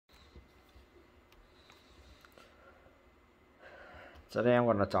Today I'm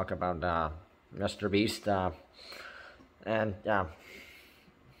going to talk about MrBeast and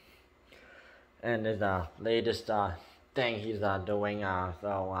his latest thing he's doing.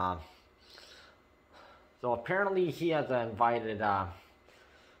 So apparently he has invited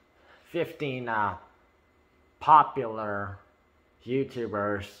 15 popular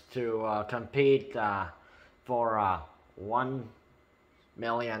YouTubers to compete for $1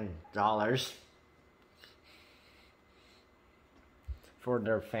 million for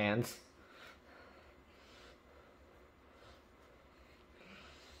their fans.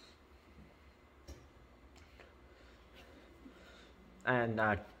 And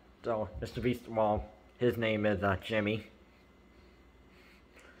so MrBeast, well, his name is Jimmy.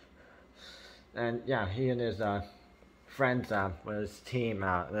 And yeah, he and his friends with his team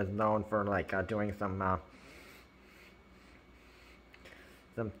is known for like doing some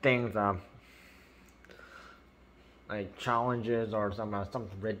things like challenges, or some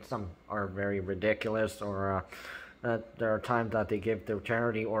are very ridiculous, or there are times that they give to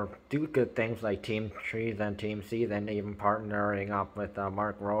charity or do good things like Team Trees and Team Seas, and even partnering up with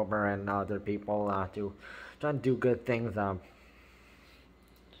Mark Rober and other people to try and do good things.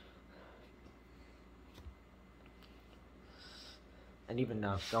 And even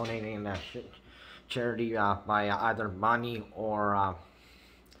donating charity by either money or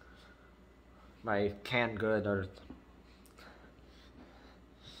by canned good or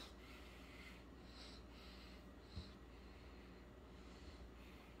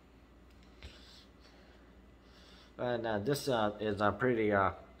and this is a pretty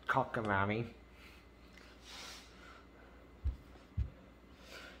cockamamie.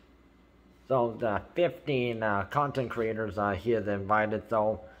 So the 15 content creators he has invited,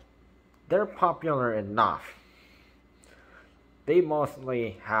 so they're popular enough. They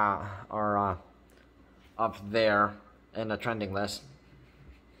mostly are up there in the trending list.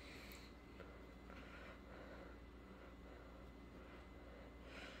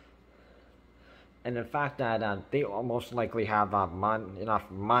 And the fact that they most likely have enough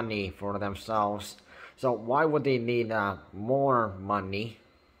money for themselves. So why would they need more money?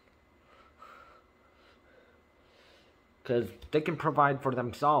 Because they can provide for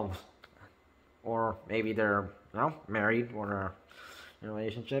themselves. Or maybe they're married or in a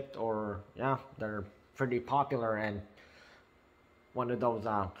relationship, or they're pretty popular and one of those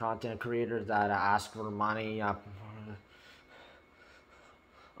content creators that ask for money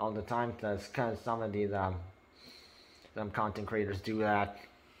all the time, because some of these some content creators do that.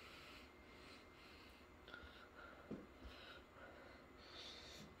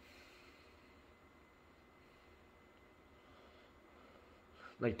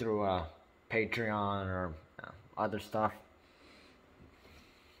 Like through Patreon or other stuff.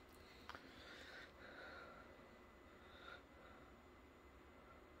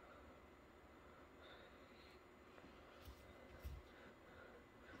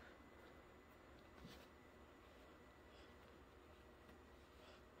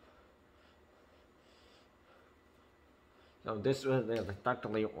 So this was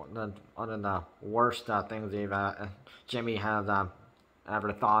effectively one of the worst things Jimmy has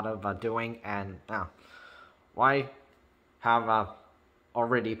ever thought of doing. And why have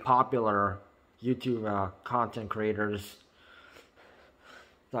already popular YouTube content creators,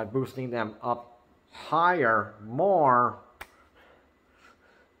 like boosting them up higher, more?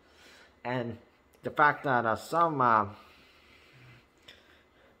 And the fact that some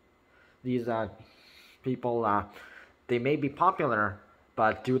these people, they may be popular,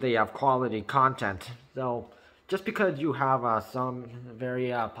 but do they have quality content? So just because you have some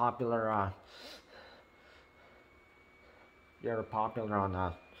very popular, you're popular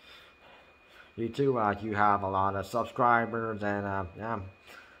on YouTube, you have a lot of subscribers and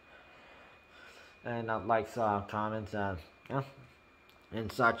likes, comments,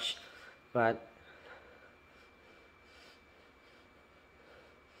 and such, but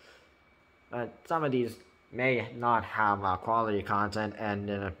some of these may not have quality content, and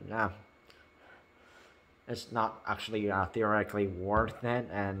it's not actually theoretically worth it.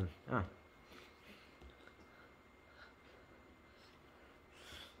 And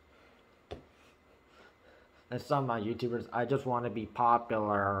some YouTubers, I just want to be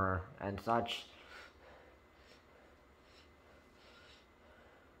popular and such.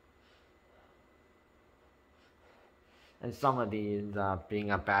 And some of these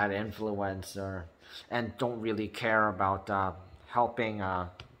being a bad influencer and don't really care about helping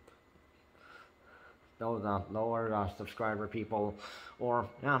those lower subscriber people, or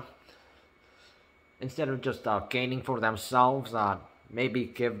instead of just gaining for themselves, maybe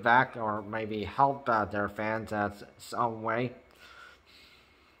give back or maybe help their fans in some way.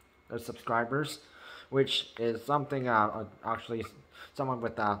 subscribers, which is something actually someone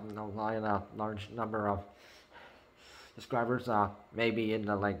with a large number of subscribers maybe in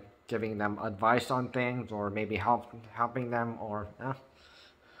the like giving them advice on things, or maybe helping them, or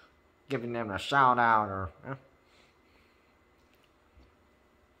giving them a shout out, or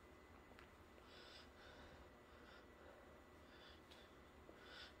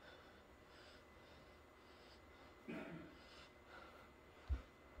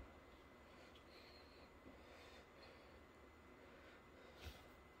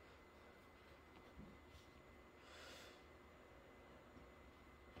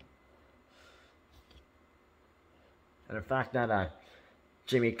and the fact that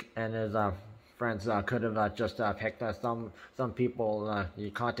Jimmy and his friends could have just picked some people,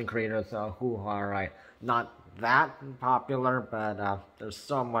 content creators who are not that popular, but they're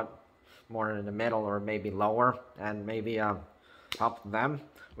somewhat more in the middle or maybe lower, and maybe help them,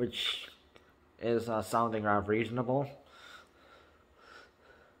 which is sounding reasonable.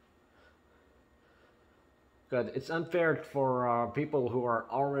 Because it's unfair for people who are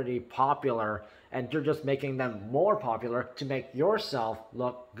already popular, and you're just making them more popular to make yourself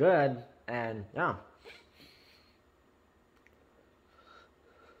look good, and yeah.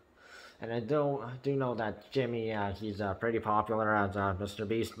 And I do know that Jimmy, he's pretty popular as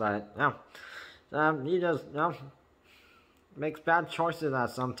MrBeast, but yeah, he just makes bad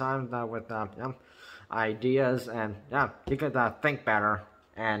choices sometimes with ideas, and yeah, he could think better.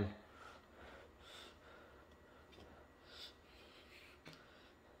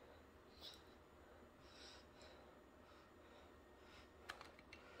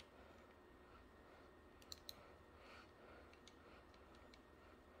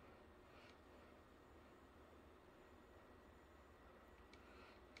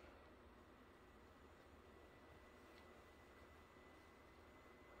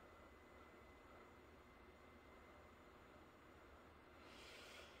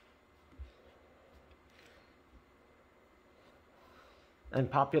 And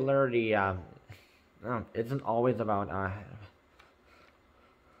popularity isn't always about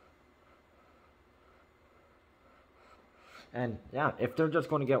and yeah, if they're just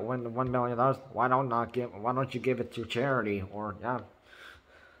going to get $1 million, why don't you give it to charity, or yeah.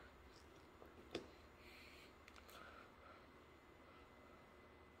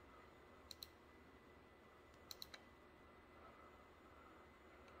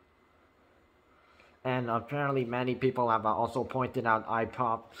 And apparently many people have also pointed out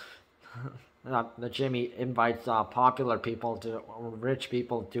the Jimmy invites popular people to rich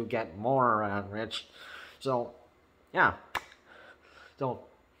people to get more rich. So yeah, so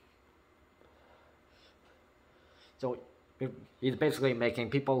he's basically making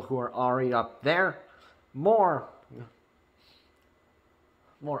people who are already up there more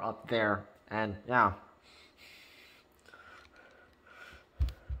up there, and yeah.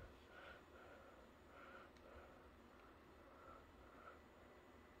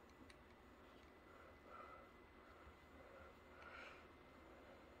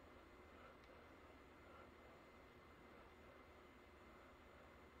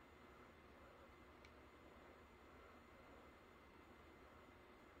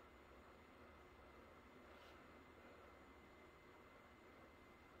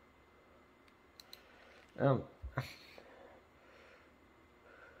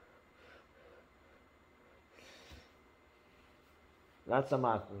 That's some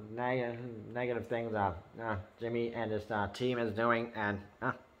negative things Jimmy and his team is doing, and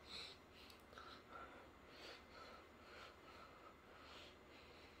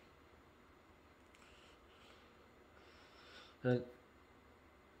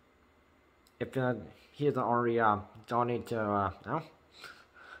if he hasn't already donated to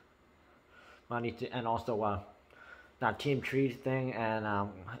money to, and also that Team Trees thing,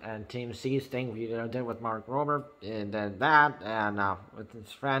 and Team C's thing we did with Mark Rober, and then that, and with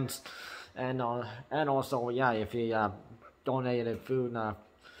his friends, and also yeah, if he donated food,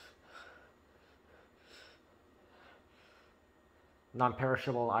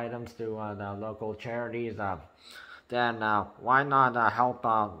 non-perishable items to the local charities, then why not help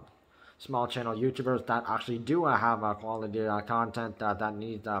small channel YouTubers that actually do have quality content that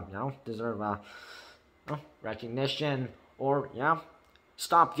needs deserve recognition, or yeah,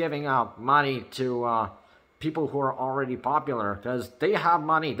 stop giving out money to people who are already popular, because they have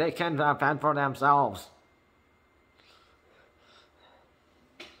money, they can fend for themselves.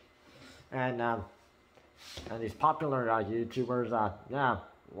 And these popular YouTubers, yeah,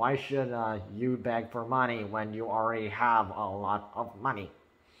 why should you beg for money when you already have a lot of money?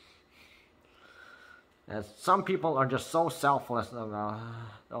 As some people are just so selfless,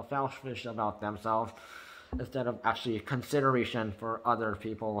 selfish about themselves, instead of actually consideration for other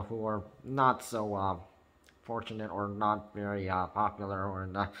people who are not so fortunate or not very popular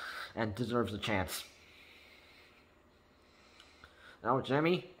or and deserves a chance. Now,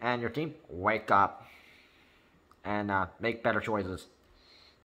 Jimmy and your team, wake up and make better choices.